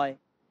মুসলিম হয়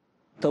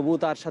তবু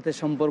তার সাথে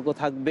সম্পর্ক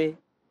থাকবে,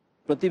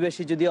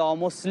 প্রতিবেশী যদি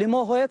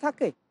অমুসলিমও হয়ে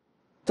থাকে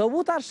তবু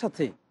তার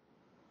সাথে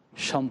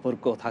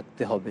সম্পর্ক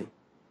থাকতে হবে।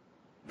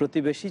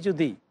 প্রতিবেশী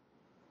যদি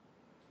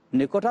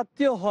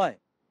নিকটাত্মীয় হয়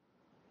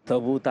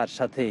তবু তার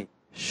সাথে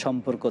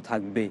সম্পর্ক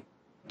থাকবে।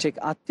 ঠিক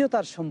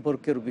আত্মীয়তার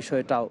সম্পর্কের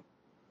বিষয়টাও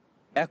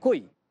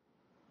একই।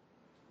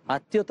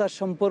 আত্মীয়তার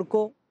সম্পর্ক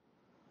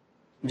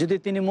যদি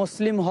তিনি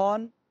মুসলিম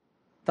হন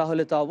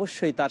তাহলে তো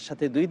অবশ্যই তার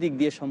সাথে দুই দিক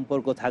দিয়ে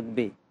সম্পর্ক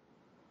থাকবে।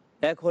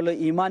 এক হলো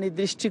ঈমানি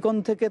দৃষ্টিকোণ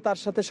থেকে তার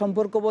সাথে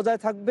সম্পর্ক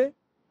বজায় থাকবে,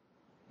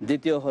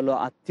 দ্বিতীয় হলো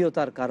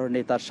আত্মীয়তার কারণে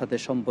তার সাথে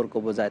সম্পর্ক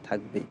বজায়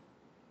থাকবে।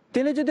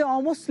 তিনি যদি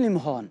অমুসলিম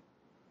হন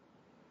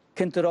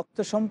কিন্তু রক্ত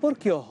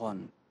সম্পর্কীয় হন,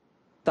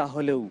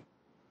 তাহলেও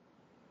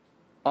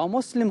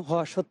অমুসলিম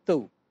হওয়া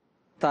সত্ত্বেও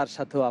তার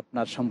সাথেও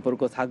আপনার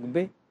সম্পর্ক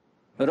থাকবে।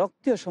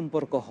 রক্তীয়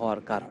সম্পর্ক হওয়ার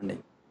কারণে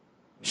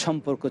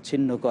সম্পর্ক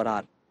ছিন্ন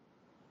করার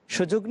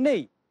সুযোগ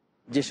নেই,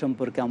 যে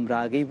সম্পর্কে আমরা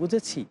আগেই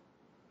বুঝেছি।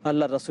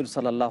 আল্লাহ রাসূল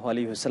সাল্লাল্লাহু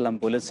আলাইহি ওয়াসাল্লাম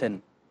বলেছেন,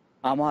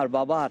 আমার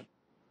বাবার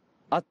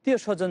আত্মীয়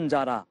স্বজন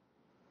যারা,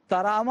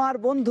 তারা আমার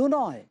বন্ধু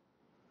নয়,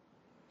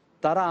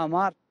 তারা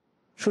আমার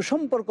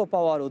সুসম্পর্ক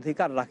পাওয়ার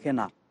অধিকার রাখে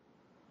না।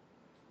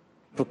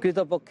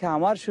 প্রকৃতপক্ষে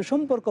আমার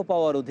সুসম্পর্ক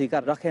পাওয়ার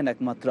অধিকার রাখেন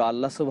একমাত্র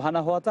আল্লাহ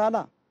সুবহানাহু ওয়া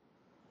তাআলা।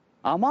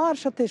 আমার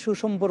সাথে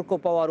সুসম্পর্ক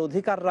পাওয়ার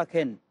অধিকার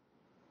রাখেন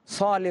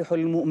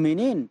সালিহুল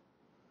মুমিনিন,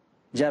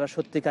 যারা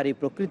সত্যিকারী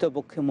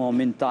প্রকৃতপক্ষে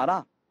মুমিন তারা।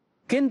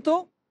 কিন্তু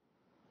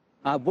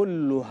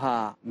আবুল্লুহা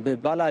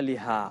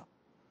বেবালালিহা,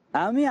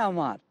 আমি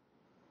আমার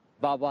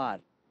বাবার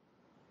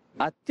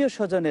আত্মীয়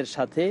স্বজনের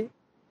সাথে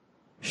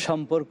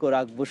সম্পর্ক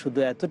রাখবো শুধু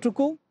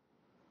এতটুকু,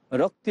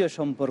 রক্তীয়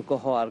সম্পর্ক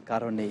হওয়ার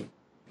কারণে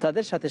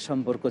তাদের সাথে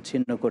সম্পর্ক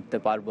ছিন্ন করতে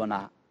পারবো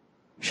না,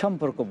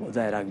 সম্পর্ক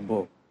বজায় রাখবো।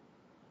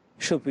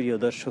 সুপ্রিয়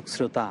দর্শক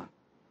শ্রোতা,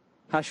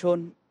 আসুন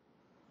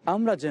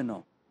আমরা যেন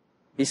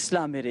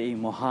ইসলামের এই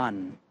মহান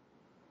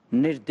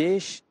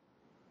নির্দেশ,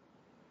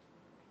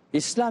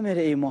 ইসলামের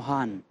এই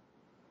মহান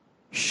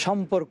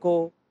সম্পর্ক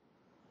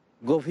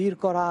গভীর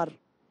করার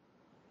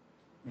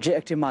যে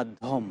একটি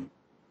মাধ্যম,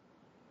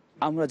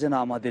 আমরা যেন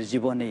আমাদের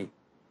জীবনে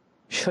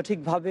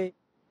সঠিকভাবে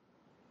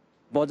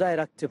বজায়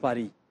রাখতে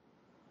পারি।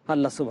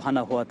 আল্লাহ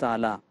সুবহানাহু ওয়া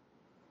তাআলা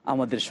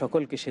আমাদের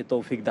সকলকে সে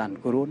তৌফিক দান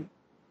করুন।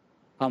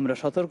 আমরা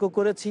সতর্ক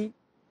করেছি,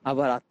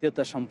 আবার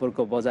আত্মীয়তা সম্পর্ক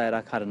বজায়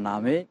রাখার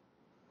নামে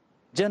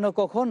যেন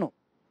কখনো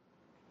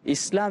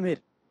ইসলামের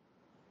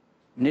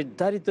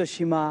নির্ধারিত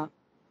সীমা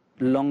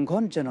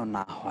লঙ্ঘন যেন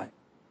না হয়।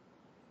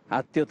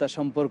 আত্মীয়তা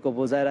সম্পর্ক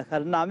বজায়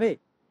রাখার নামে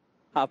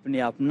আপনি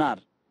আপনার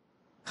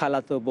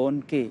খালাতো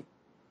বোনকে,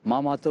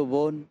 মামাতো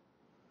বোন,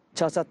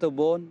 চাচাতো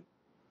বোন,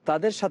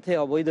 তাদের সাথে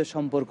অবৈধ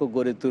সম্পর্ক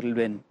গড়ে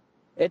তুলবেন,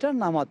 এটার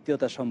নাম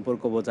আত্মীয়তা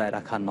সম্পর্ক বজায়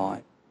রাখা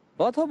নয়।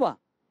 অথবা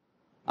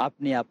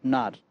আপনি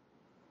আপনার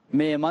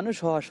মেয়ে মানুষ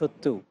হওয়া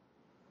সত্ত্বেও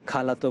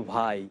খালাতো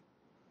ভাই,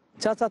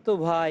 চাচাতো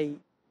ভাই,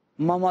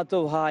 মামাতো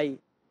ভাই,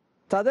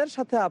 তাদের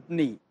সাথে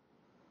আপনি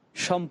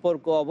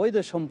সম্পর্ক, অবৈধ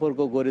সম্পর্ক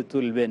গড়ে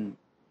তুলবেন,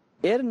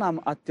 এর নাম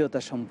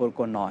আত্মীয়তা সম্পর্ক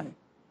নয়।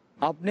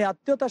 আপনি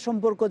আত্মীয়তা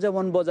সম্পর্ক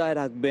যেমন বজায়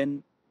রাখবেন,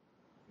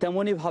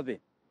 তেমনইভাবে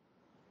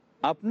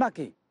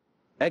আপনাকে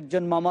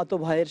একজন মামাতো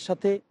ভাইয়ের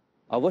সাথে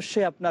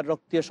অবশ্যই আপনার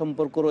রক্তীয়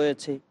সম্পর্ক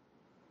রয়েছে,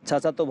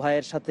 চাচাতো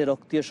ভাইয়ের সাথে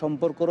রক্তীয়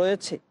সম্পর্ক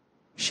রয়েছে,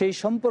 সেই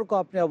সম্পর্ক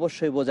আপনি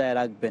অবশ্যই বজায়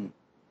রাখবেন।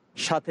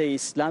 সাথে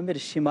ইসলামের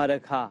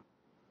সীমারেখা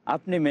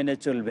আপনি মেনে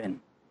চলবেন।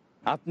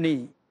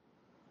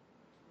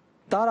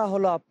 তারা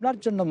হলো আপনার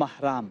জন্য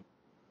মাহরাম,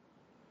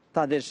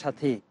 তাদের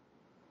সাথে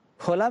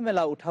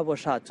খোলামেলা উঠা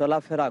বসা,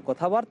 চলাফেরা,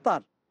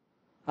 কথাবার্তার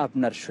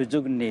আপনার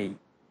সুযোগ নেই,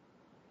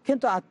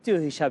 কিন্তু আত্মীয়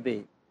হিসাবে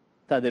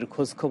তাদের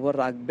খোঁজখবর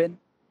রাখবেন,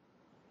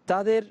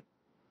 তাদের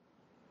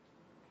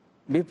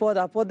বিপদ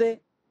আপদে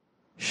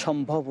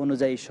সম্ভব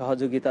অনুযায়ী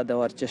সহযোগিতা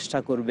দেওয়ার চেষ্টা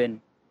করবেন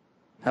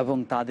এবং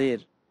তাদের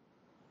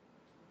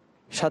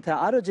সাথে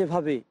আরও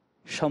যেভাবে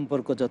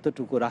সম্পর্ক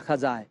যতটুকু রাখা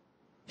যায়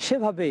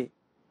সেভাবে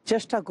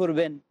চেষ্টা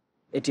করবেন।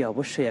 এটি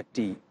অবশ্যই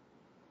একটি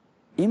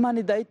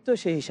ঈমানি দায়িত্ব,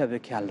 সেই হিসাবে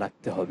খেয়াল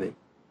রাখতে হবে।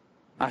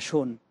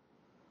 আসুন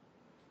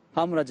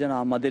আমরা যেন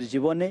আমাদের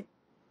জীবনে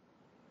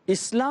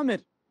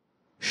ইসলামের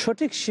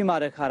সঠিক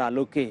সীমারেখার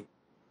আলোকে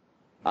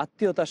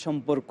আত্মীয়তা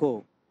সম্পর্ক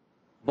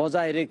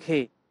বজায় রেখে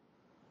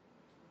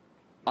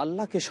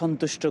আল্লাহকে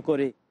সন্তুষ্ট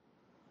করে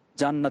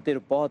জান্নাতের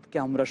পথকে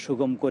আমরা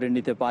সুগম করে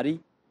নিতে পারি।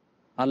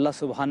 আল্লাহ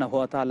সুবহানাহু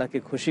ওয়া তাআলাকে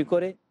খুশি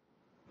করে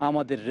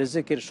আমাদের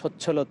রিজিকের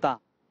সচ্ছলতা,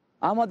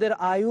 আমাদের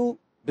আয়ু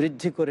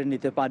বৃদ্ধি করে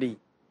নিতে পারি।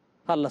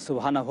 আল্লাহ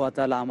সুবহানাহু ওয়া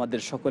তাআলা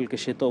আমাদের সকলকে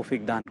সে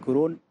তৌফিক দান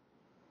করুন।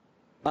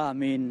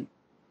 আমিন।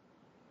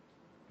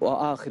 ওয়া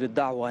আখিরু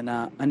দাওয়ানা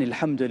আনিল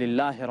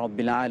হামদুলিল্লাহি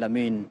রাব্বিল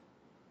আলামিন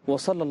ওয়া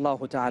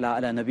সাল্লাল্লাহু তাআলা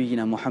আলা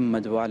নাবিয়িনা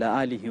মুহাম্মদ ওয়া আলা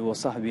আলিহি ওয়া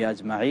সাহবিহি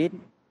আজমাইন।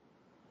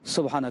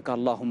 সুবহানাকা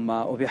আল্লাহুম্মা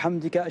ওয়া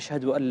বিহামদিকা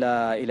আশহাদু আল্লা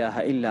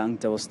ইলাহা ইল্লা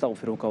আনতা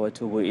আস্তাগফিরুকা ওয়া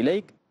আতুবু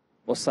ইলাইক।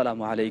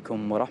 আসসালামু আলাইকুম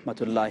ওয়া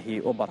রাহমাতুল্লাহি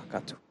ওয়া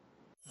বারাকাতুহু।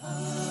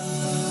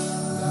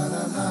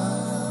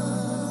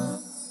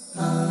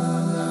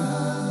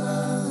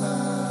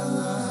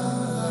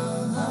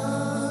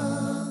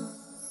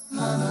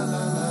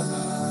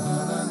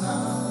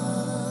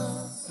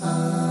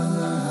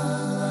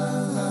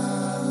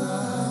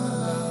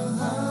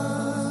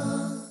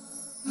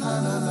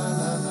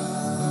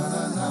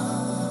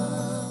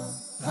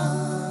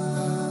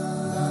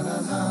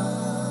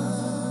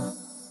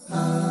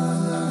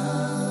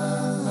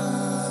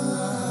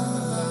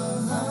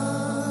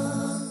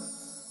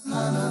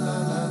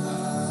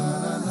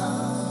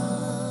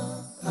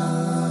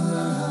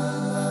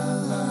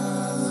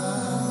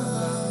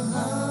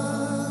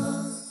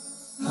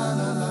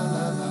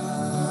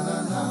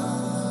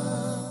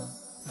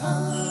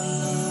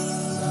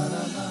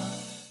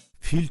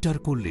 ফিল্টার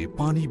করলে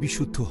পানি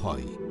বিশুদ্ধ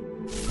হয়,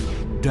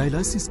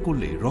 ডায়ালাইসিস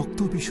করলে রক্ত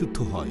বিশুদ্ধ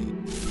হয়,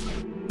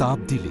 তাপ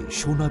দিলে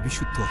সোনা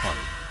বিশুদ্ধ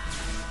হয়।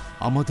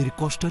 আমাদের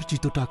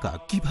কষ্টার্জিত টাকা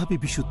কিভাবে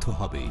বিশুদ্ধ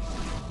হবে?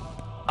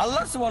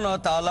 আল্লাহ সুবহানাহু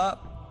ওয়া তাআলা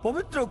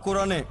পবিত্র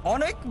কোরআনে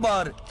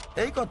অনেকবার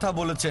এই কথা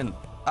বলেছেন,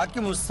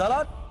 আকিমুস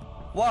সালাত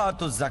ওয়া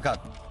আতুজ যাকাত,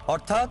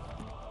 অর্থাৎ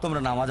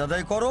তোমরা নামাজ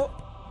আদায় করো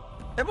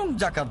এবং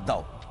যাকাত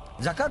দাও।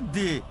 যাকাত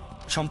দিয়ে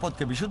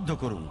সম্পদকে বিশুদ্ধ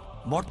করুন।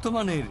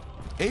 বর্তমানের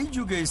এই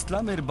যুগে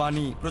ইসলামের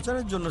বাণী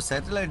প্রচারের জন্য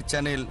স্যাটেলাইট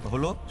চ্যানেল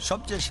হলো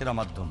সবচেয়ে সেরা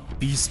মাধ্যম।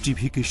 পিস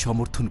টিভিকে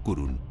সমর্থন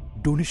করুন।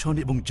 ডোনেশন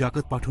এবং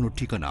জাকাত পাঠানোর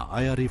ঠিকানা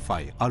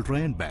IRFI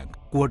Al Rayan bank,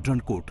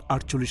 quadrant code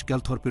 48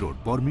 Calthorpe road,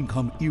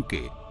 Birmingham, UK।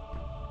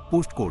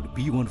 Post code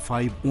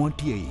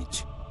B151TH।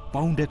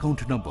 Pound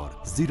account number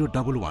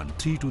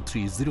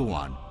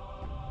 011323001।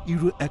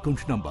 Euro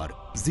account number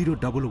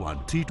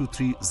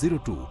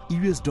 011323002।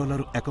 US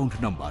dollar account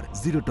number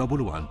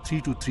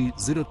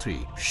 011323003।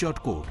 Short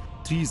code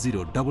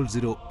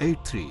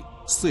 300083।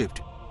 Swift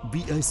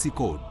BIC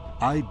code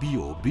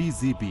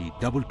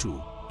IBOBZB22।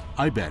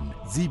 IBAN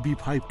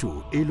GB52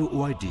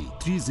 LOYD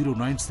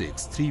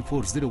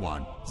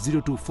 30963401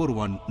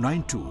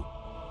 024192।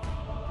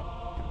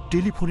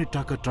 টেলিফোনে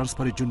টাকা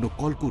ট্রান্সফারের জন্য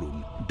call করুন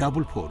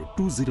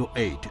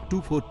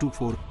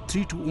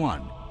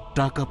 442082424321।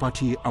 টাকা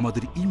পাঠিয়ে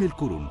আমাদের email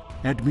করুন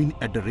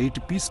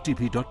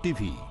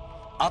admin@peacetv.tv।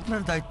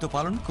 আপনার দায়িত্ব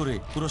পালন করে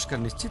পুরস্কার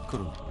নিশ্চিত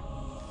করুন।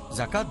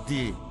 যাকাত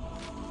দিয়ে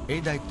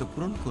এই দায়িত্ব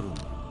পূরণ করুন।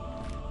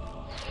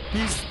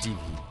 Piece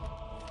TV.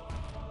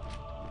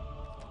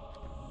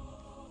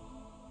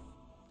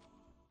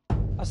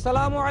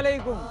 আসসালামু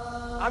আলাইকুম,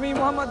 আমি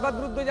মোহাম্মদ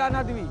বদরুদ্দোজা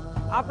নদভী।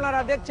 আপনারা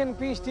দেখছেন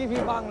পিস টিভি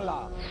বাংলা।